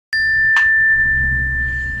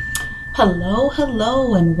Hello,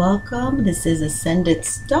 hello, and welcome. This is Ascended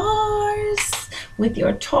Stars with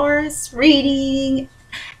your Taurus reading.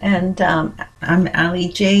 And I'm Ali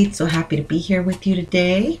Jade, so happy to be here with you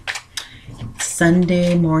today.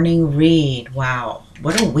 Sunday morning read. Wow,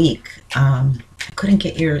 what a week. I couldn't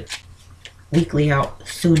get your weekly out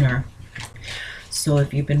sooner. So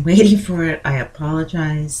if you've been waiting for it, I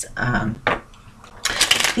apologize.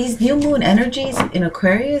 These new moon energies in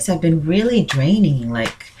Aquarius have been really draining,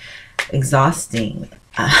 like exhausting.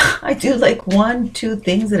 I do like 1-2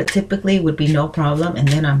 things that typically would be no problem, and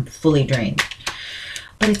then I'm fully drained.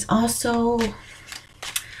 But it's also,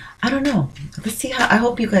 I don't know. Let's see how. I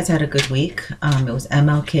hope you guys had a good week. It was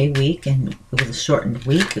MLK week, and it was a shortened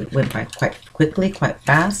week. It went by quite quickly, quite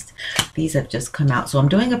fast. These have just come out, so I'm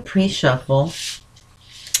doing a pre-shuffle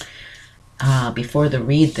before the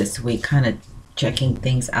read this week, kind of checking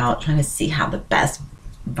things out, trying to see how the best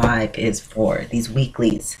vibe is for these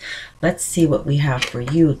weeklies. Let's see what we have for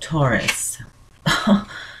you, Taurus.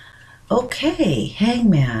 Okay,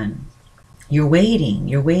 Hangman. You're waiting.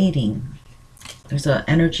 You're waiting. There's an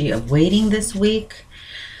energy of waiting this week.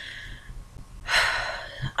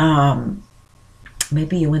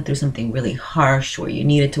 Maybe you went through something really harsh where you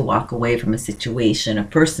needed to walk away from a situation, a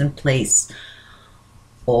person, place,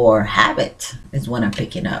 or habit is what I'm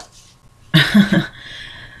picking up.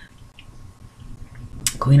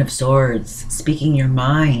 Queen of Swords, speaking your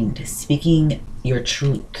mind, speaking your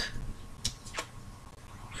truth.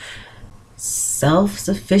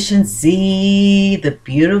 Self-sufficiency, the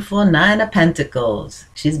beautiful Nine of Pentacles.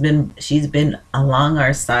 She's been along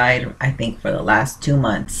our side, I think, for the last 2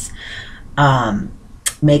 months,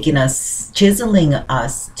 making us, chiseling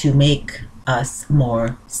us to make us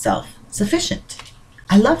more self-sufficient.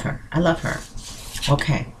 I love her. I love her.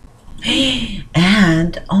 Okay.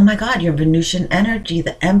 And oh my God, your Venusian energy,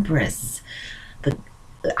 the Empress,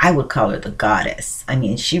 I would call her the goddess. I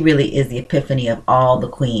mean, she really is the epiphany of all the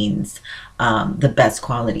queens, the best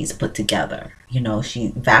qualities put together. You know,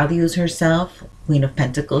 she values herself. Queen of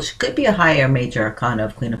Pentacles. She could be a higher major arcana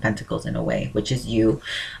of Queen of Pentacles in a way, which is you,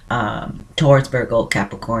 Taurus, Virgo,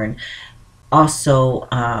 Capricorn. Also,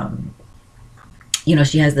 you know,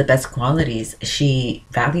 she has the best qualities. She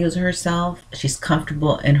values herself. She's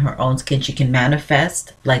comfortable in her own skin. She can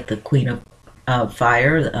manifest like the Queen of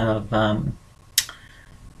Fire, of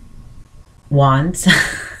Wands.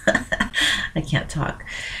 I can't talk.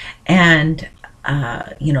 And,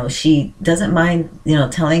 you know, she doesn't mind, you know,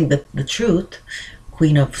 telling the truth,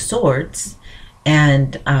 Queen of Swords.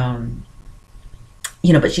 And,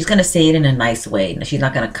 you know, but she's going to say it in a nice way. She's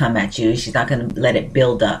not going to come at you. She's not going to let it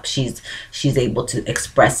build up. She's able to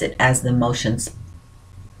express it as the emotions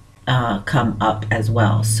come up as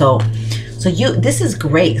well. So this is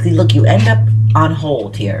great. Look, you end up on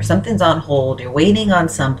hold here. Something's on hold. You're waiting on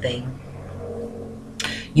something.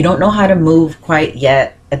 You don't know how to move quite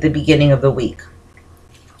yet at the beginning of the week.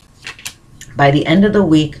 By the end of the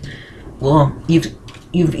week, well,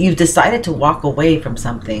 you've decided to walk away from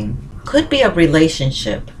something. Could be a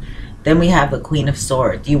relationship. Then we have the Queen of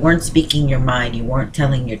Swords. You weren't speaking your mind. You weren't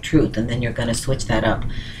telling your truth. And then you're going to switch that up.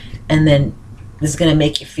 And then this is going to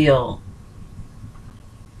make you feel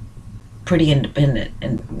pretty independent.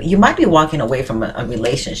 And you might be walking away from a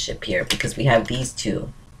relationship here because we have these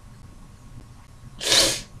two.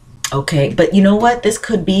 Okay, but you know what? This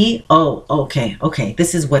could be, oh, okay,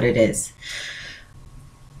 this is what it is.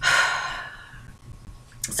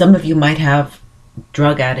 Some of you might have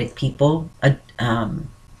drug addict people,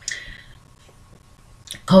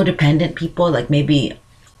 codependent people, like maybe,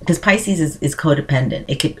 because Pisces is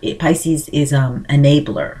codependent. Pisces is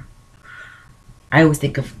enabler. I always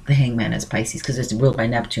think of the Hangman as Pisces because it's ruled by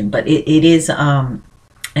Neptune, but it is an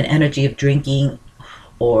energy of drinking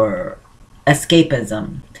or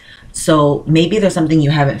escapism. So maybe there's something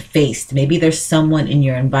you haven't faced. Maybe there's someone in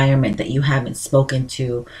your environment that you haven't spoken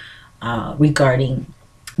to regarding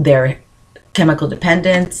their chemical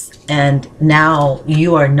dependence, and now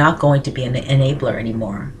you are not going to be an enabler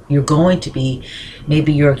anymore. You're going to be,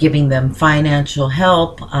 maybe you're giving them financial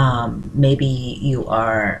help. Maybe you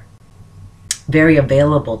are very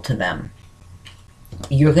available to them.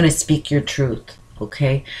 You're going to speak your truth.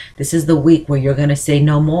 Okay, this is the week where you're going to say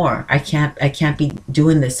no more. I can't be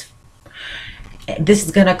doing this. This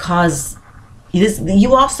is going to cause this.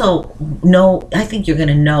 You also know, I think you're going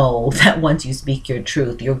to know that once you speak your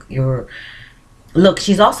truth, you're look,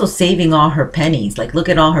 she's also saving all her pennies. Like, look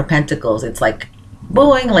at all her pentacles. It's like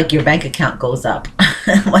boing, like your bank account goes up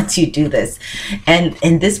once you do this. And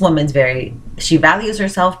this woman's she values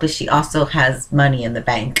herself, but she also has money in the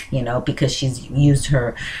bank, you know, because she's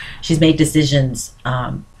made decisions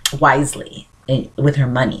wisely with her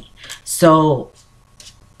money. So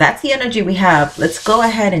that's the energy we have. Let's go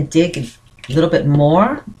ahead and dig a little bit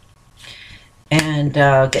more and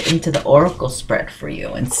get into the oracle spread for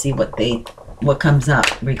you and see what comes up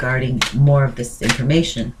regarding more of this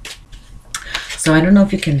information. So I don't know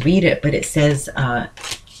if you can read it, but it says I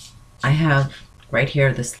have right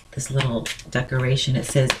here this little decoration. It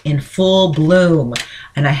says in full bloom,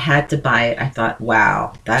 and I had to buy it. I thought,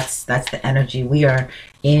 wow, that's the energy we are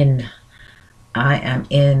in. I am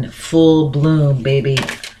in full bloom, baby,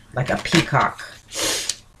 like a peacock.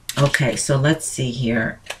 Okay, so let's see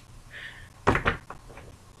here.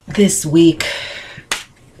 This week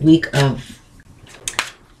of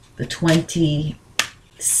the 26th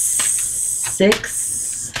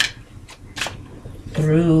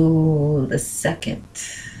through the 2nd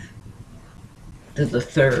to the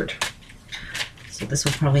 3rd. So this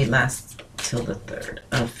will probably last till the 3rd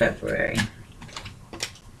of February.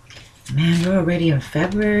 Man, we're already in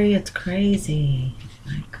February. It's crazy.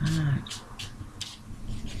 My God.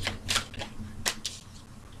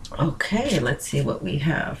 Okay, let's see what we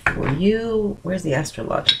have for you. Where's the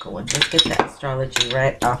astrological one? Let's get the astrology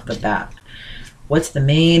right off the bat. What's the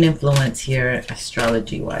main influence here,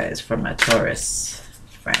 astrology-wise, for my Taurus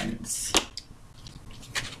friends?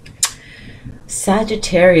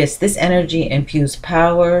 Sagittarius, this energy imbues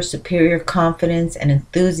power, superior confidence, and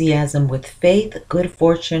enthusiasm with faith, good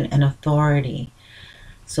fortune, and authority.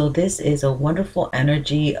 So this is a wonderful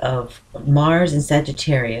energy of Mars and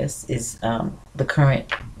Sagittarius is the current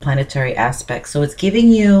planetary aspect. So it's giving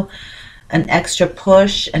you an extra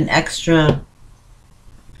push, an extra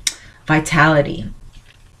vitality.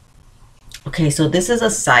 Okay, so this is a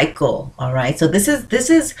cycle, all right? So this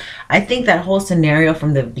is I think that whole scenario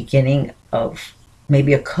from the beginning of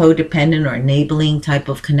maybe a codependent or enabling type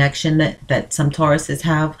of connection that some Tauruses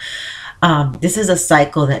have. This is a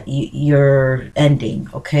cycle that you're ending,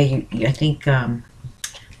 okay? I think,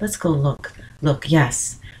 let's go look. Look,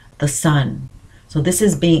 yes, the sun. So this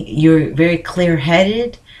is you're very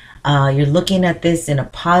clear-headed. You're looking at this in a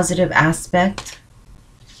positive aspect.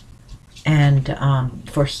 And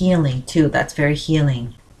for healing, too. That's very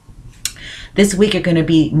healing. This week, you're going to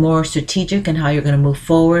be more strategic in how you're going to move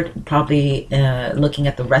forward. Probably looking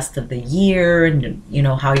at the rest of the year and, you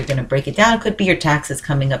know, how you're going to break it down. It could be your taxes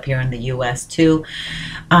coming up here in the U.S. too.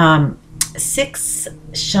 6th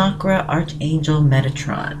chakra Archangel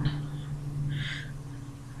Metatron.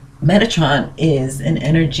 Metatron is an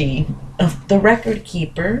energy of the record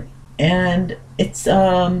keeper. And it's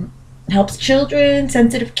helps children,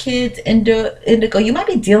 sensitive kids, indigo. You might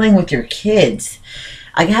be dealing with your kids.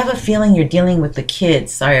 I have a feeling you're dealing with the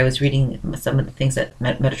kids. Sorry, I was reading some of the things that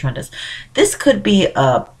Metatron does. This could be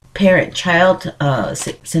a parent-child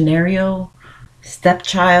scenario,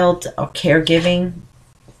 stepchild or caregiving,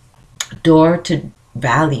 door to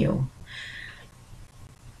value.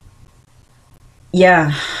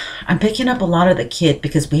 Yeah, I'm picking up a lot of the kid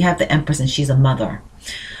because we have the Empress and she's a mother.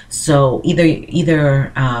 So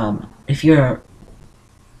either if you're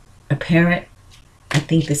a parent, I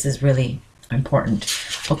think this is really important.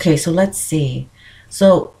 Okay, so let's see.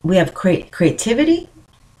 So we have creativity.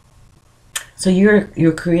 So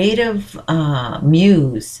your creative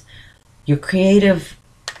muse, your creative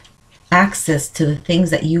access to the things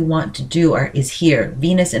that you want to do is here.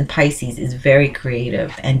 Venus in Pisces is very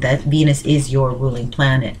creative, and that Venus is your ruling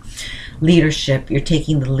planet. Leadership, you're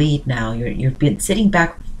taking the lead now. You've been sitting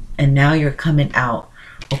back and now you're coming out.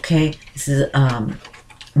 Okay, this is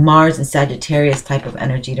Mars and Sagittarius type of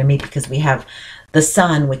energy to me, because we have the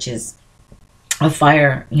sun, which is a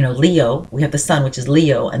fire, you know, Leo. We have the sun, which is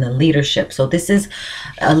Leo, and then leadership. So this is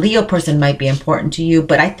a Leo person might be important to you,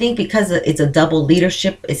 but I think because it's a double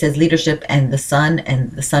leadership, it says leadership and the sun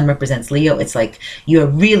represents Leo. It's like you're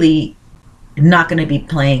really not going to be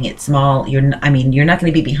playing it small. You're not going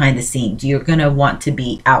to be behind the scenes. You're going to want to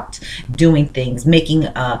be out doing things, making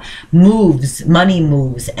moves, money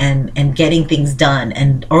moves, and getting things done,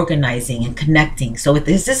 and organizing and connecting. So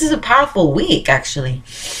this is a powerful week, actually.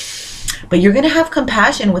 But you're going to have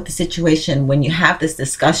compassion with the situation when you have this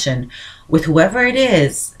discussion with whoever it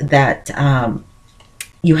is that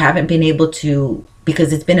you haven't been able to,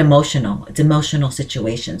 because it's been emotional. It's an emotional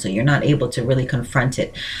situation, so you're not able to really confront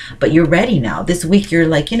it. But you're ready now. This week you're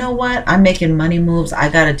like, you know what? I'm making money moves. I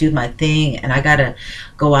got to do my thing, and I got to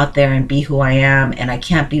go out there and be who I am, and I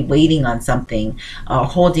can't be waiting on something or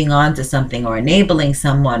holding on to something or enabling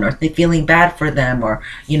someone or feeling bad for them, or,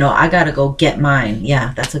 you know, I got to go get mine.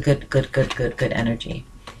 Yeah, that's a good energy.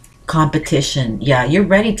 Competition. Yeah, you're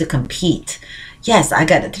ready to compete. Yes, I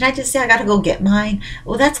got it. Did I just say I got to go get mine?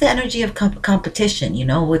 Well, that's the energy of competition. You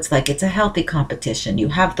know, it's like it's a healthy competition. You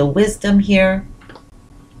have the wisdom here.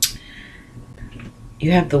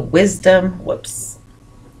 You have the wisdom. Whoops.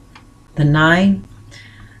 The 9.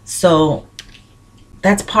 So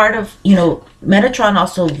that's part of, you know, Metatron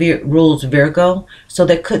also rules Virgo. So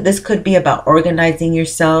this could be about organizing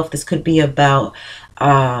yourself. This could be about,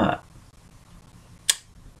 I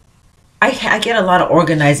get a lot of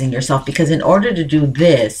organizing yourself, because in order to do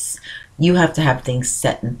this, you have to have things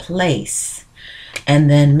set in place. And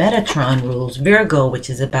then Metatron rules Virgo, which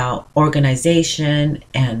is about organization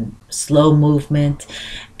and slow movement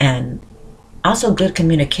and also good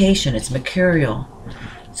communication. It's mercurial.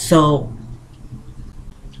 So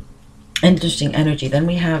interesting energy. Then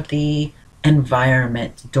we have the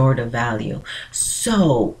environment, door to value.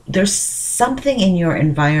 So there's something in your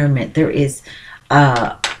environment. There is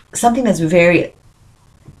something that's very,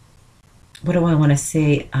 what do I want to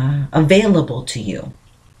say, available to you,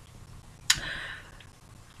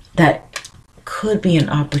 that could be an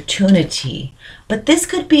opportunity. But this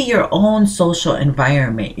could be your own social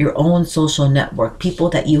environment, your own social network, people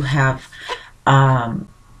that you have,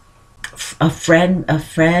 a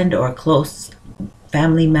friend or a close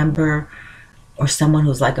family member, or someone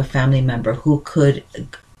who's like a family member who could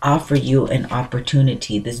offer you an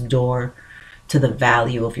opportunity, this door to the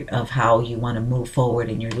value of how you want to move forward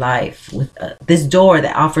in your life, with this door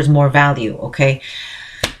that offers more value. Okay,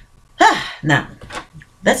 now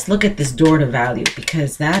let's look at this door to value,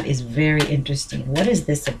 because that is very interesting. What is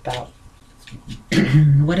this about?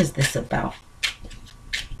 What is this about?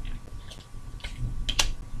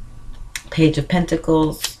 Page of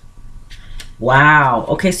Pentacles. Wow.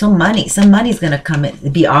 Okay, so money. Some money is going to come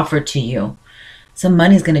in, be offered to you. Some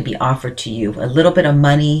money is going to be offered to you. A little bit of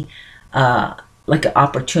money, like an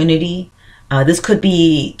opportunity. This could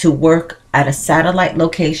be to work at a satellite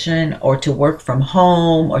location, or to work from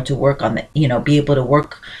home, or to work on the, you know, be able to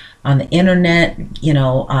work on the internet, you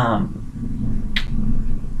know,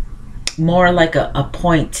 more like a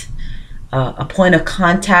point of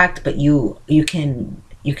contact, but you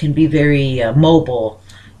can be very mobile.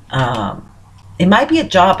 It might be a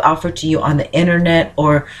job offered to you on the internet,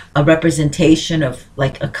 or a representation of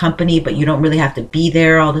like a company, but you don't really have to be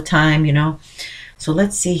there all the time, you know. So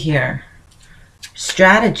let's see here.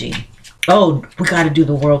 Strategy. Oh, we got to do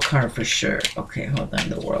the world card for sure. Okay, hold on.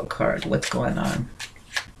 The world card. What's going on?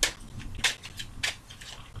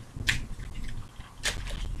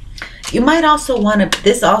 You might also want to,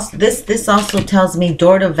 this also tells me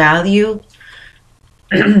door to value.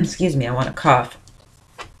 Excuse me, I want to cough.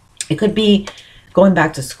 It could be going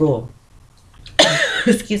back to school.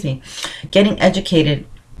 Excuse me. Getting educated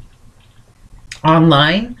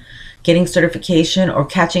online, getting certification, or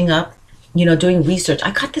catching up, you know, doing research.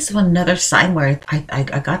 I got this one another sign where I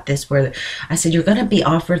got this, where I said you're going to be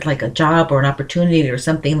offered like a job or an opportunity or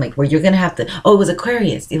something, like where you're going to have to, oh, it was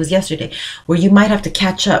Aquarius. It was yesterday, where you might have to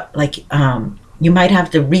catch up, like, you might have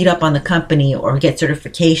to read up on the company or get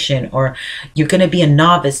certification, or you're going to be a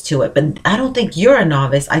novice to it. But I don't think you're a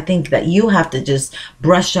novice. I think that you have to just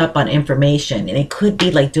brush up on information, and it could be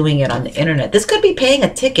like doing it on the internet. This could be paying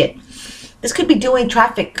a ticket. This could be doing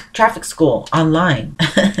traffic school online,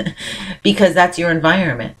 because that's your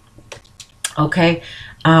environment. Okay.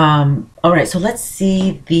 All right. So let's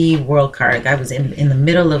see the world card. I was in the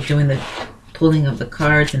middle of doing the pulling of the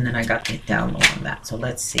cards, and then I got the download on that. So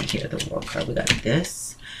let's see here, the world card. We got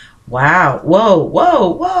this. Wow. Whoa, whoa,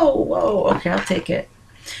 whoa, whoa. Okay, I'll take it.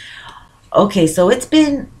 Okay, so it's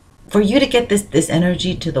been, for you to get this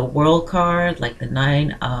energy to the world card, like the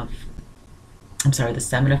the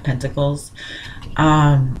 7 of Pentacles.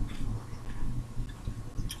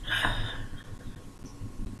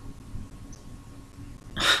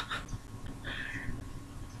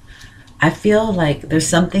 I feel like there's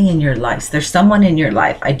something in your life. There's someone in your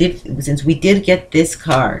life. Since we did get this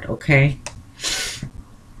card, okay?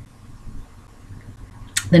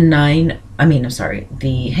 The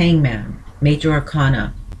Hangman, Major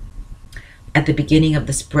Arcana, at the beginning of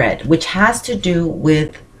the spread, which has to do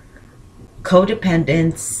with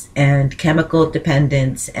codependence and chemical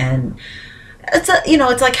dependence. And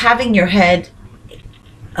it's like having your head,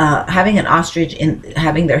 having an ostrich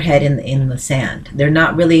having their head in the sand.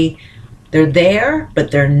 They're there, but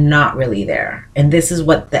they're not really there. And this is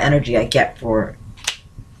what the energy I get for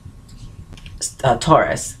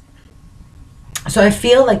Taurus. So I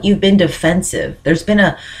feel like you've been defensive. There's been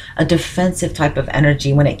a defensive type of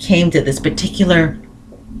energy when it came to this particular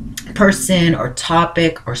person or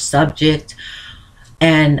topic or subject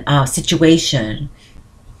and situation.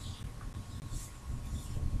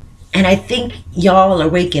 And I think y'all are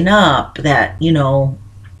waking up that, you know,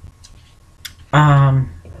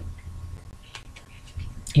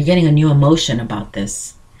 you're getting a new emotion about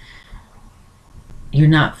this. You're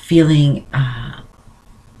not feeling, I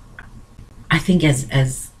think,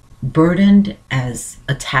 as burdened, as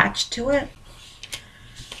attached to it.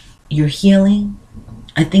 You're healing.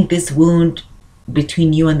 I think this wound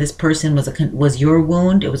between you and this person was your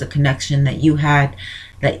wound. It was a connection that you had,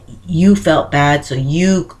 that you felt bad, so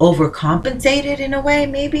you overcompensated in a way.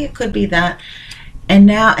 Maybe it could be that. And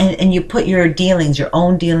now, and you put your dealings, your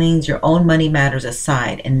own money matters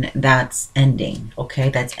aside, and that's ending. Okay,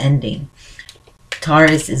 that's ending.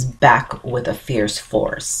 Taurus is back with a fierce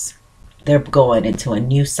force. They're going into a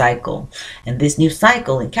new cycle. And this new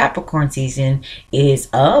cycle in Capricorn season is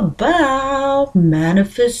about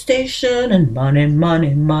manifestation and money,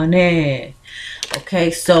 money, money.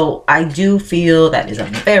 Okay, so I do feel that is a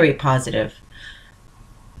very positive.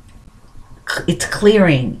 It's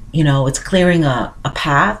clearing, you know, it's clearing a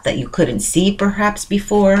path that you couldn't see perhaps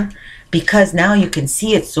before. Because now you can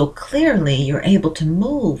see it so clearly, you're able to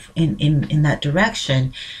move in that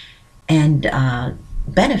direction and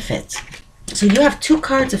benefit. So you have 2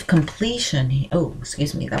 cards of completion. Oh,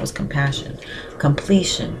 excuse me, that was compassion.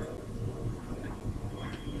 Completion.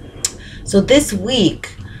 So this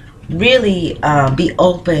week, really be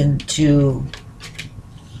open to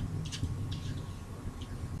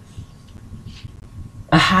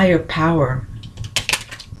a higher power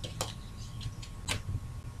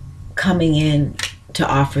coming in to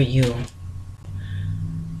offer you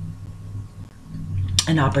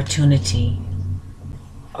an opportunity,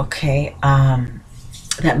 okay,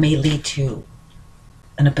 that may lead to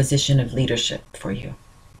a position of leadership for you.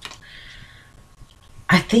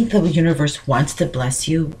 I think the universe wants to bless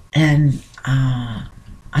you, and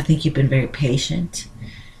I think you've been very patient,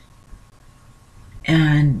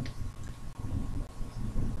 and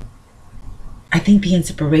I think the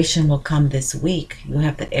inspiration will come this week. You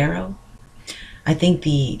have the arrow. I think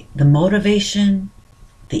the motivation,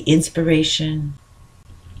 the inspiration,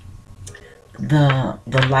 the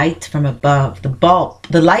light from above,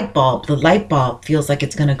 the light bulb feels like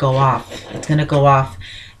it's going to go off. It's going to go off,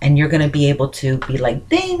 and you're going to be able to be like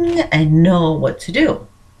ding and know what to do.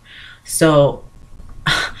 So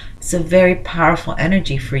it's a very powerful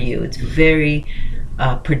energy for you. It's very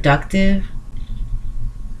productive,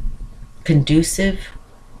 conducive.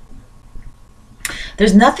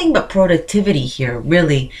 There's nothing but productivity here,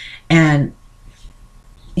 really. And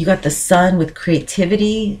you got the sun with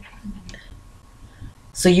creativity.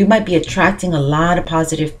 So you might be attracting a lot of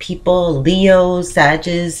positive people, Leos,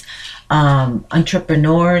 Sagittarius,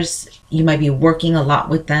 entrepreneurs. You might be working a lot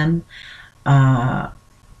with them.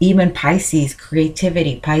 Even Pisces,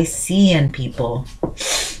 creativity, Piscean people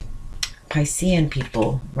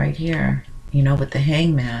right here, you know, with the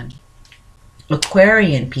Hangman.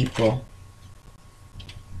 Aquarian people.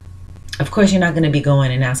 Of course, you're not going to be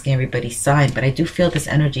going and asking everybody's sign, but I do feel this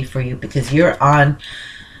energy for you because you're on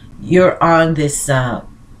this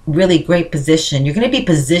really great position. You're going to be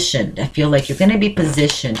positioned. I feel like you're going to be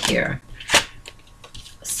positioned here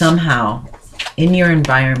somehow in your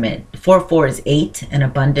environment. 4-4 is 8 and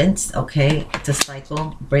abundance. Okay, it's a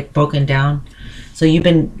cycle broken down. So you've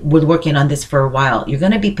been working on this for a while. You're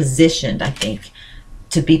going to be positioned, I think,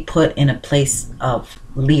 to be put in a place of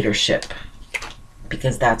leadership,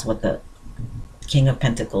 because that's what the King of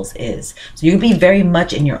Pentacles is. So you'll be very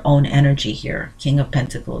much in your own energy here. King of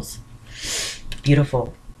Pentacles.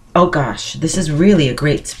 Beautiful. Oh gosh, this is really a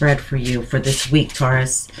great spread for you for this week,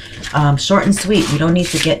 Taurus. Short and sweet. We don't need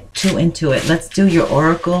to get too into it. Let's do your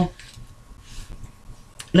oracle.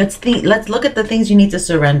 Let's look at the things you need to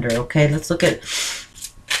surrender, okay? Let's look at,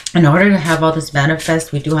 in order to have all this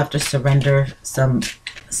manifest, we do have to surrender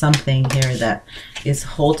something here that is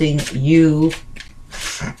holding you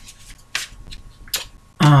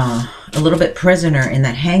a little bit prisoner in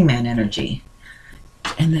that Hangman energy.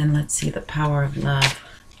 And then let's see the power of love.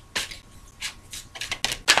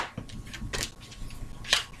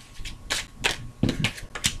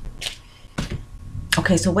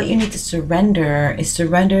 Okay, so what you need to surrender is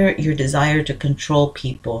surrender your desire to control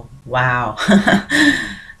people. Wow.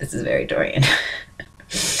 This is very Dorian.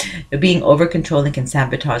 Being over controlling can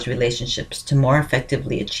sabotage relationships. To more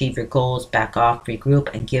effectively achieve your goals, back off,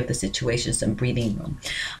 regroup, and give the situation some breathing room.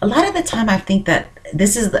 A lot of the time I think that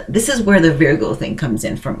this is where the Virgo thing comes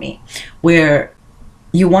in for me, where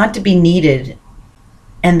you want to be needed,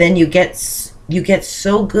 and then you get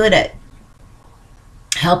so good at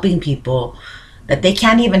helping people that they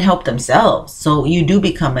can't even help themselves. So you do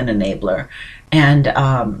become an enabler. And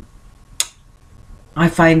I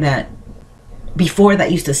find that before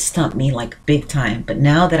that used to stump me like big time, but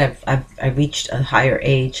now that I've reached a higher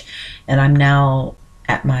age, and I'm now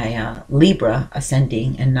at my Libra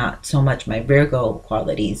ascending and not so much my Virgo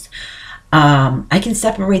qualities, I can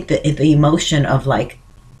separate the emotion of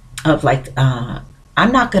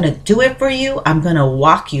I'm not gonna do it for you. I'm gonna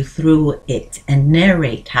walk you through it and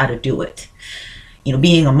narrate how to do it. You know,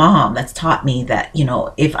 being a mom, that's taught me that, you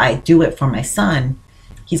know, if I do it for my son,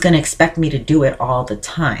 he's gonna expect me to do it all the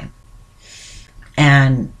time.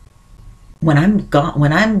 And when I'm gone,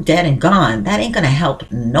 when I'm dead and gone, that ain't gonna help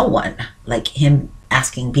no one, like him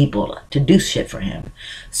asking people to do shit for him.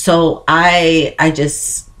 So I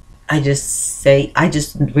just say, I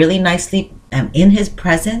just really nicely am in his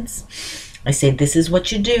presence. I say, this is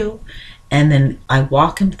what you do, and then I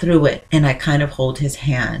walk him through it, and I kind of hold his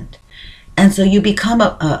hand. And so you become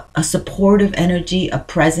a supportive energy, a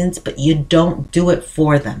presence, but you don't do it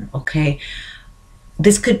for them, okay?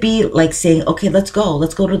 This could be like saying, okay, let's go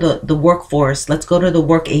to the workforce, let's go to the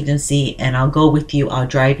work agency, and I'll go with you, I'll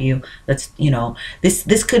drive you. Let's, you know,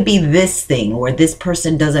 this could be this thing where this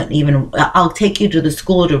person doesn't even, I'll take you to the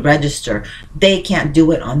school to register. They can't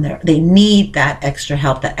do it on their, they need that extra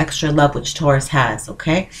help, that extra love, which Taurus has,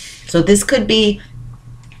 okay? So this could be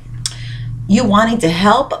you wanting to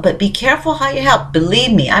help, but be careful how you help.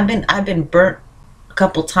 Believe me, I've been burnt a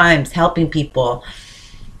couple times helping people.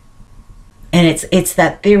 And it's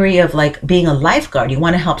that theory of like being a lifeguard. You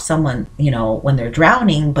want to help someone, you know, when they're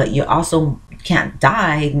drowning, but you also can't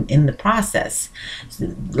die in the process.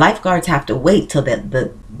 So lifeguards have to wait till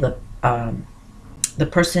the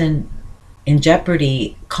person in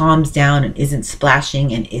jeopardy calms down and isn't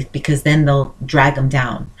splashing, and because then they'll drag them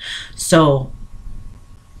down. So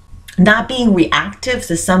not being reactive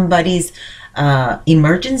to somebody's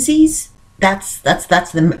emergencies, that's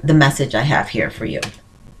the message I have here for you.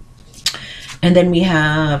 And then we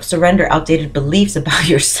have surrender outdated beliefs about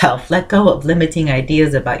yourself. Let go of limiting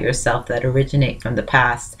ideas about yourself that originate from the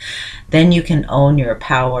past. Then you can own your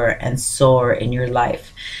power and soar in your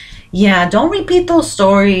life. Yeah, don't repeat those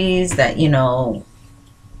stories that, you know,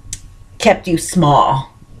 kept you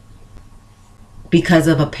small because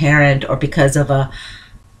of a parent or because of a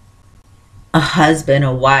husband,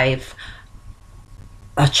 a wife,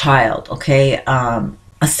 a child, okay?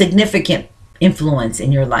 A significant influence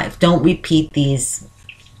in your life. Don't repeat these.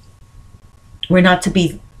 We're not to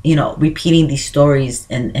be, you know, repeating these stories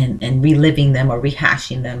and reliving them or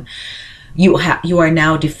rehashing them. You are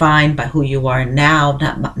now defined by who you are now,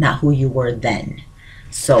 not who you were then.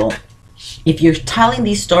 So if you're telling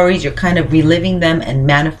these stories, you're kind of reliving them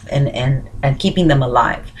and keeping them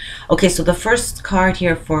alive. Okay, so the first card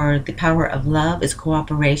here for the power of love is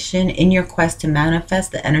cooperation. In your quest to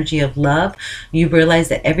manifest the energy of love, you realize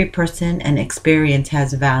that every person and experience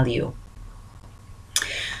has value.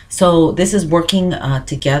 So this is working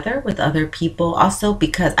together with other people also,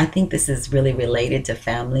 because I think this is really related to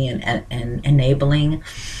family and enabling.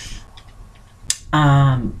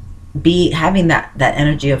 Having that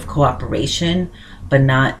energy of cooperation, but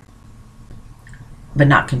not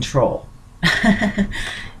control.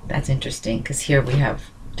 That's interesting, because here we have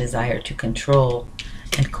desire to control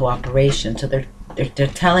and cooperation. So they're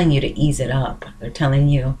telling you to ease it up. They're telling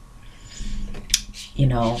you, you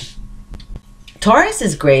know, Taurus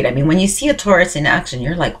is great. I mean, when you see a Taurus in action,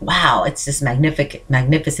 you're like, wow, it's just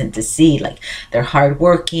magnificent to see. Like, they're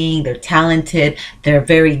hardworking, they're talented, they're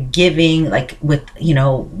very giving, like with, you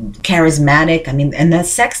know, charismatic. I mean, and that's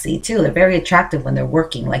sexy too. They're very attractive when they're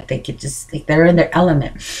working. Like, they could just, like, they're in their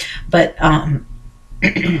element. But,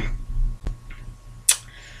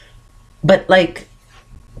 but like,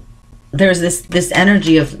 there's this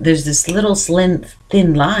energy of, there's this little slim,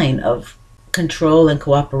 thin line of control and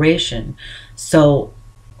cooperation. So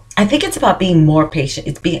I think it's about being more patient.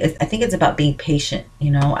 I think it's about being patient.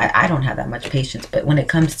 You know, I don't have that much patience, but when it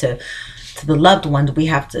comes to the loved ones, we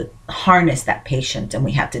have to harness that patience, and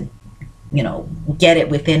we have to, you know, get it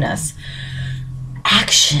within us.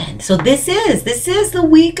 Action. So this is the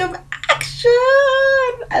week of action.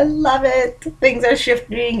 I love it. Things are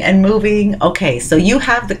shifting and moving. Okay, so you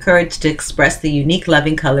have the courage to express the unique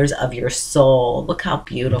loving colors of your soul. Look how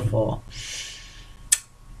beautiful.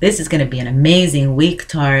 This is going to be an amazing week,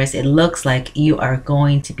 Taurus. It looks like you are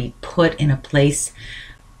going to be put in a place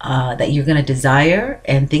that you're going to desire,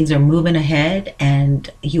 and things are moving ahead, and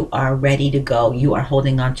you are ready to go. You are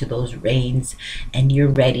holding on to those reins, and you're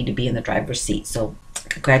ready to be in the driver's seat. So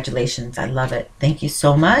congratulations. I love it. Thank you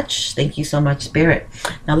so much. Thank you so much, Spirit.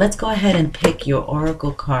 Now let's go ahead and pick your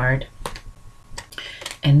oracle card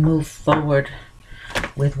and move forward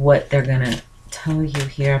with what they're going to tell you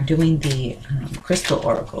here. I'm doing the crystal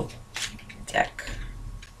oracle deck.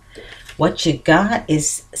 What you got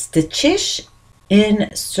is Stitchish in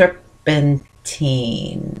Serpentine.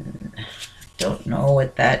 Don't know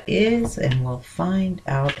what that is, and we'll find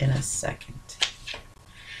out in a second.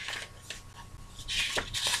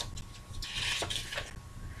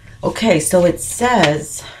 Okay, so it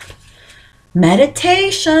says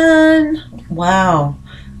meditation. Wow.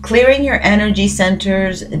 Clearing your energy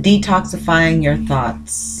centers, detoxifying your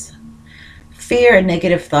thoughts. Fear and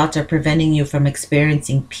negative thoughts are preventing you from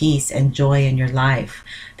experiencing peace and joy in your life.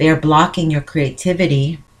 They are blocking your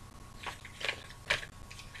creativity.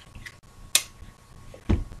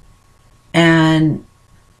 And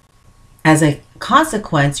as a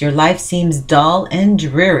consequence, your life seems dull and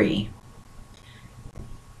dreary.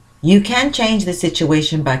 You can change the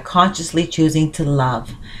situation by consciously choosing to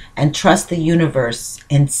love and trust the universe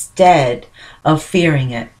instead of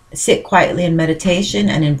fearing it. Sit quietly in meditation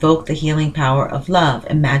and invoke the healing power of love,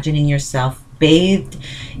 imagining yourself bathed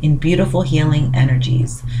in beautiful healing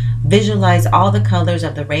energies. Visualize all the colors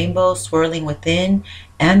of the rainbow swirling within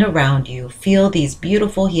and around you. Feel these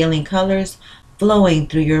beautiful healing colors flowing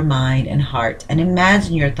through your mind and heart, and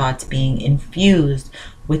imagine your thoughts being infused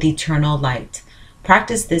with eternal light.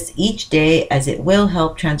 Practice this each day, as it will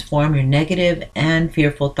help transform your negative and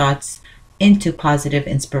fearful thoughts into positive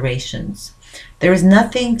inspirations. There is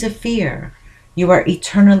nothing to fear. You are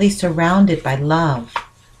eternally surrounded by love.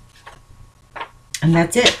 And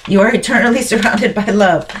that's it. You are eternally surrounded by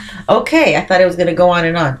love. Okay, I thought it was going to go on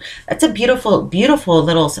and on. That's a beautiful, beautiful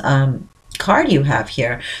little card you have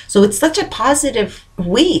here. So it's such a positive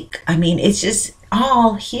week. I mean, it's just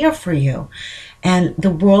all here for you. And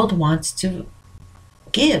the world wants to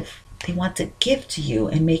give. They want to give to you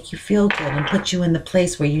and make you feel good and put you in the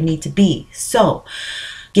place where you need to be. So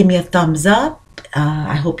give me a thumbs up.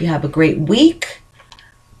 I hope you have a great week.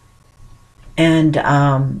 And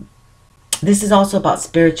this is also about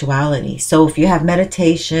spirituality. So if you have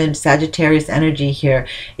meditation, Sagittarius energy here,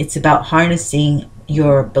 it's about harnessing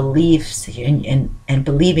your beliefs and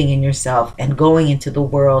believing in yourself and going into the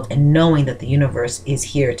world and knowing that the universe is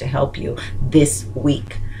here to help you this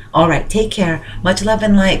week. All right, take care. Much love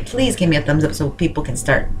and light. Please give me a thumbs up so people can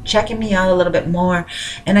start checking me out a little bit more.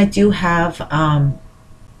 And I do have, oh,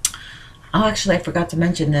 actually, I forgot to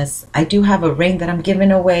mention this. I do have a ring that I'm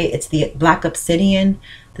giving away. It's the black obsidian,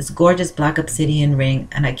 this gorgeous black obsidian ring.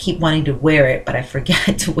 And I keep wanting to wear it, but I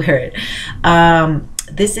forget to wear it.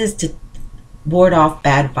 This is to ward off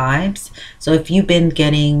bad vibes. So if you've been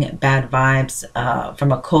getting bad vibes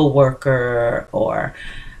from a co-worker, or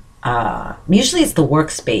usually it's the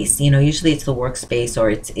workspace, usually it's the workspace,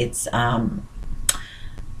 or it's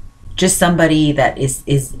just somebody that is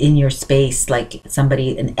in your space, like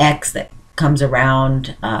somebody, an ex that comes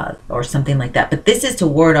around, or something like that. But this is to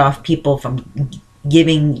ward off people from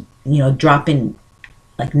giving, dropping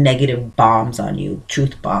like negative bombs on you,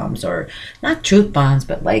 truth bombs, or not truth bombs,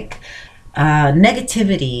 but like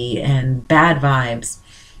negativity and bad vibes,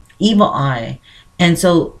 evil eye. And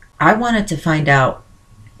so I wanted to find out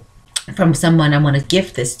from someone I want to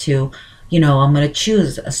gift this to. I'm going to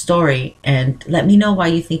choose a story and let me know why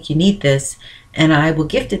you think you need this, and I will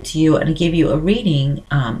gift it to you and give you a reading.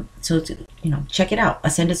 So check it out,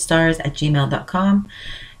 ascendedstars@gmail.com,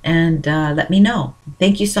 and let me know.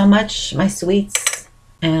 Thank you so much, my sweets,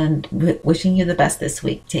 and wishing you the best this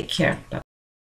week. Take care. Bye.